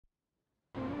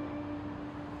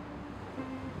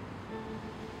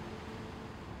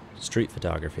Street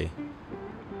photography.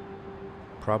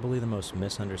 Probably the most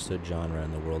misunderstood genre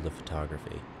in the world of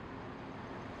photography.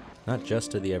 Not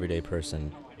just to the everyday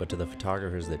person, but to the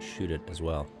photographers that shoot it as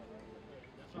well.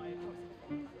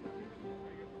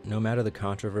 No matter the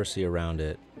controversy around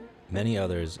it, many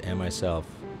others and myself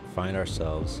find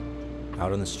ourselves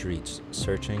out on the streets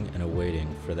searching and awaiting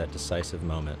for that decisive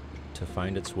moment to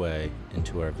find its way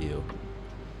into our view.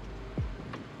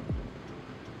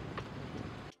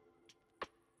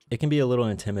 It can be a little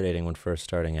intimidating when first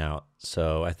starting out,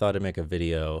 so I thought I'd make a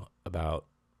video about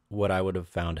what I would have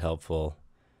found helpful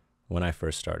when I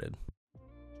first started.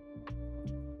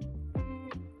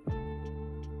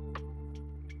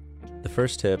 The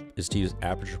first tip is to use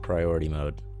aperture priority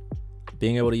mode.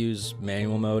 Being able to use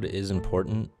manual mode is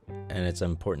important, and it's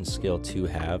an important skill to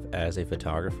have as a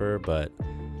photographer, but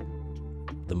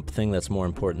the thing that's more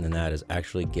important than that is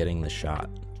actually getting the shot.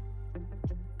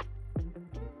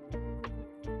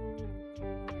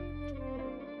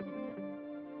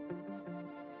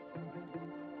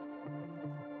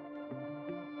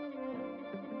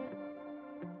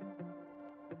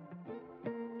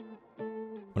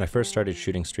 When I first started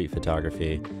shooting street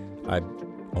photography, I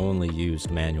only used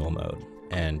manual mode,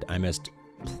 and I missed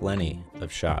plenty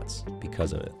of shots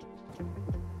because of it.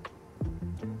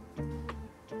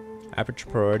 Aperture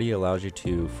priority allows you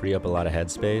to free up a lot of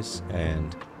headspace,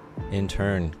 and in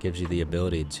turn gives you the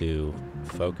ability to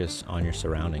focus on your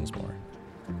surroundings more.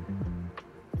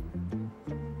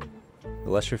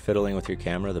 The less you're fiddling with your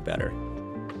camera, the better.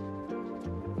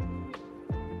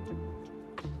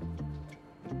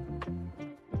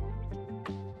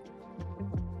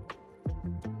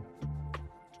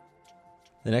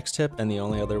 The next tip, and the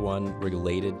only other one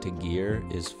related to gear,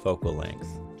 is focal length.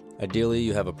 Ideally,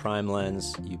 you have a prime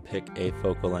lens, you pick a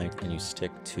focal length, and you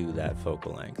stick to that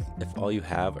focal length. If all you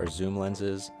have are zoom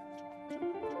lenses,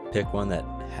 pick one that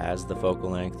has the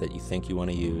focal length that you think you want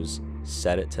to use,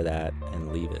 set it to that,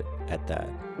 and leave it at that.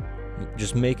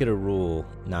 Just make it a rule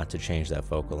not to change that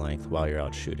focal length while you're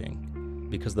out shooting,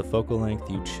 because the focal length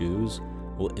you choose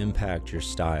will impact your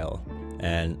style.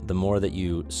 And the more that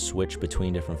you switch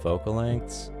between different focal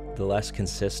lengths, the less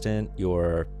consistent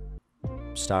your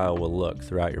style will look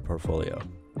throughout your portfolio.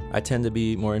 I tend to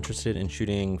be more interested in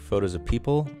shooting photos of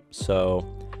people, so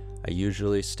I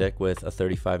usually stick with a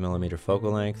 35mm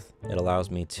focal length. It allows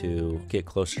me to get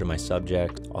closer to my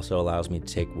subject, also allows me to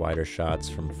take wider shots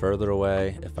from further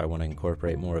away if I want to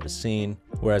incorporate more of a scene.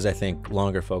 Whereas I think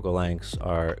longer focal lengths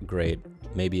are great,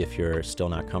 maybe if you're still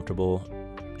not comfortable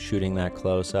shooting that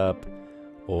close up,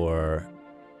 or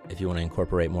if you want to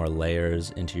incorporate more layers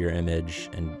into your image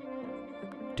and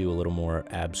do a little more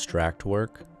abstract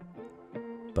work.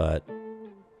 But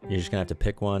you're just gonna have to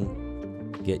pick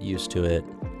one, get used to it,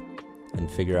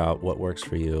 and figure out what works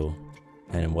for you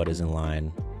and what is in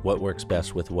line, what works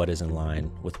best with what is in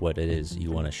line with what it is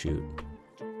you want to shoot.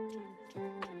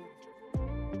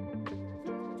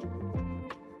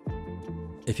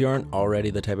 If you aren't already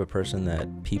the type of person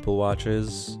that people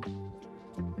watches,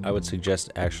 I would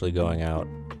suggest actually going out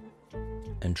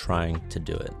and trying to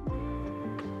do it.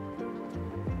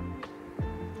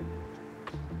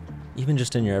 Even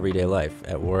just in your everyday life,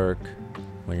 at work,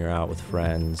 when you're out with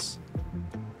friends,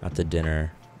 out to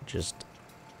dinner, just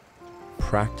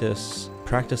practice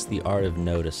the art of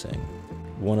noticing.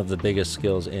 One of the biggest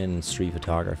skills in street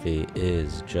photography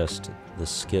is just the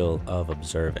skill of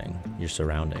observing your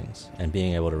surroundings and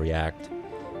being able to react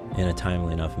in a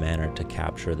timely enough manner to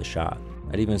capture the shot.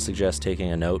 I'd even suggest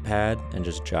taking a notepad and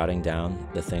just jotting down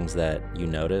the things that you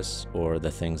notice or the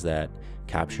things that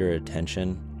capture your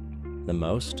attention the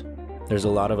most. There's a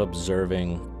lot of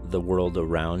observing the world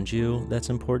around you that's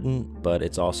important, but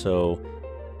it's also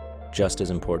just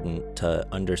as important to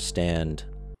understand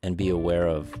and be aware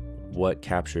of what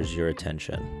captures your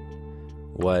attention,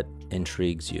 what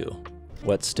intrigues you,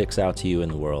 what sticks out to you in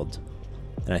the world.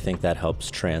 And I think that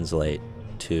helps translate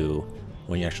to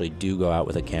when you actually do go out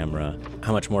with a camera,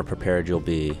 how much more prepared you'll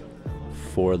be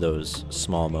for those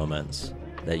small moments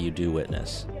that you do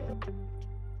witness.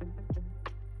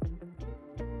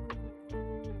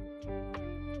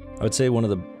 I would say one of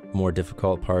the more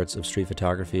difficult parts of street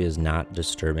photography is not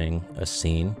disturbing a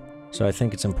scene. So I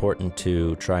think it's important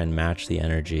to try and match the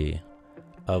energy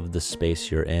of the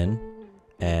space you're in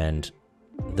and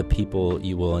the people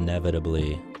you will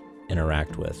inevitably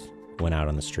interact with when out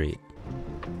on the street.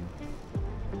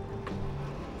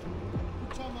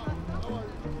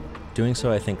 Doing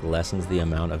so, I think, lessens the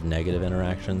amount of negative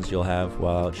interactions you'll have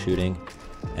while out shooting.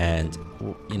 And,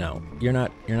 you know, you're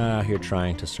not out here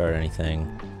trying to start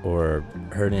anything or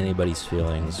hurt anybody's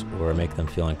feelings or make them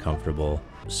feel uncomfortable.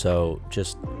 So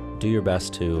just do your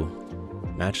best to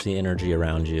match the energy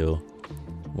around you.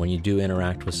 When you do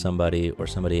interact with somebody or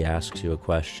somebody asks you a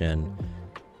question,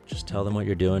 just tell them what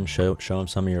you're doing, show them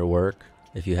some of your work.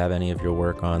 If you have any of your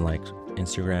work on like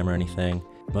Instagram or anything,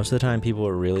 most of the time people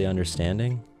are really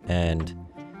understanding, and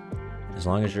as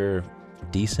long as you're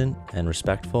decent and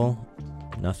respectful,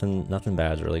 nothing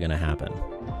bad is really going to happen.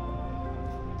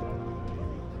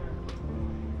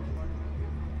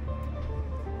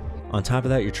 On top of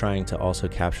that, you're trying to also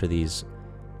capture these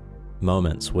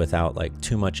moments without like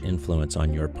too much influence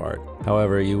on your part.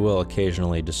 However, you will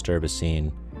occasionally disturb a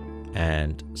scene,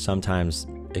 and sometimes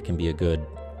it can be a good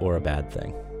or a bad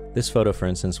thing. This photo, for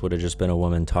instance, would have just been a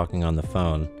woman talking on the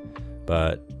phone,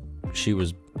 but she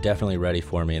was definitely ready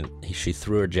for me. She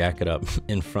threw her jacket up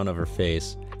in front of her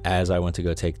face as I went to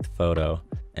go take the photo,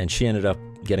 and she ended up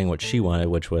getting what she wanted,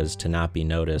 which was to not be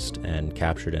noticed and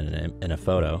captured in a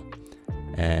photo.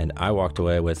 And I walked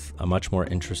away with a much more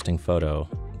interesting photo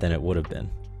than it would have been.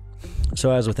 So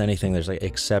as with anything, there's like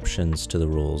exceptions to the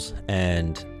rules,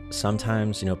 and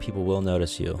sometimes, people will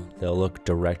notice you. They'll look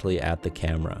directly at the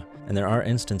camera. And there are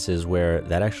instances where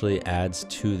that actually adds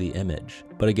to the image.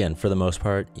 But again, for the most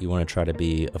part, you want to try to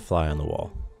be a fly on the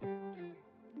wall.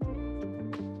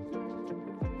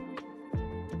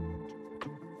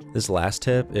 This last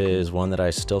tip is one that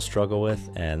I still struggle with,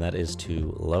 and that is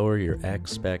to lower your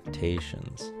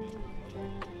expectations.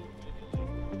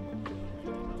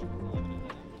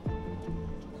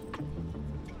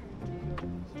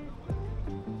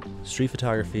 Street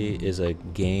photography is a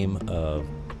game of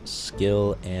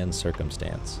skill and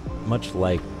circumstance. Much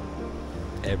like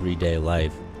everyday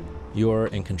life, you're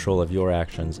in control of your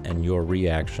actions and your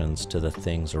reactions to the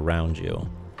things around you,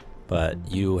 but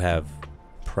you have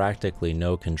practically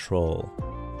no control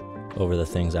over the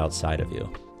things outside of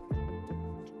you.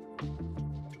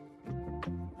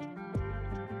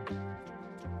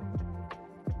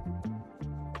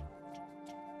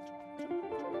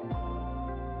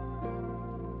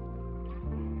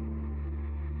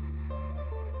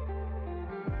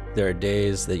 There are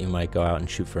days that you might go out and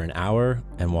shoot for an hour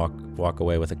and walk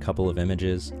away with a couple of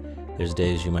images. There's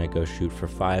days you might go shoot for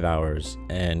 5 hours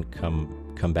and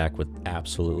come back with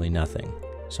absolutely nothing.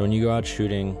 So when you go out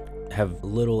shooting, have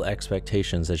little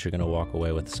expectations that you're going to walk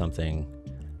away with something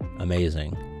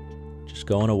amazing. Just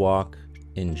go on a walk,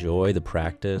 enjoy the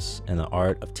practice and the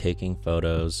art of taking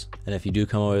photos. And if you do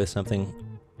come away with something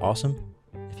awesome,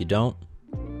 if you don't,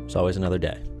 it's always another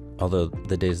day. Although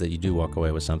the days that you do walk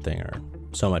away with something are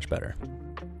so much better.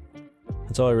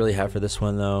 That's all I really have for this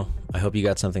one though. I hope you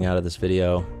got something out of this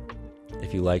video.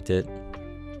 If you liked it,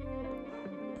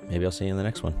 maybe I'll see you in the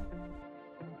next one.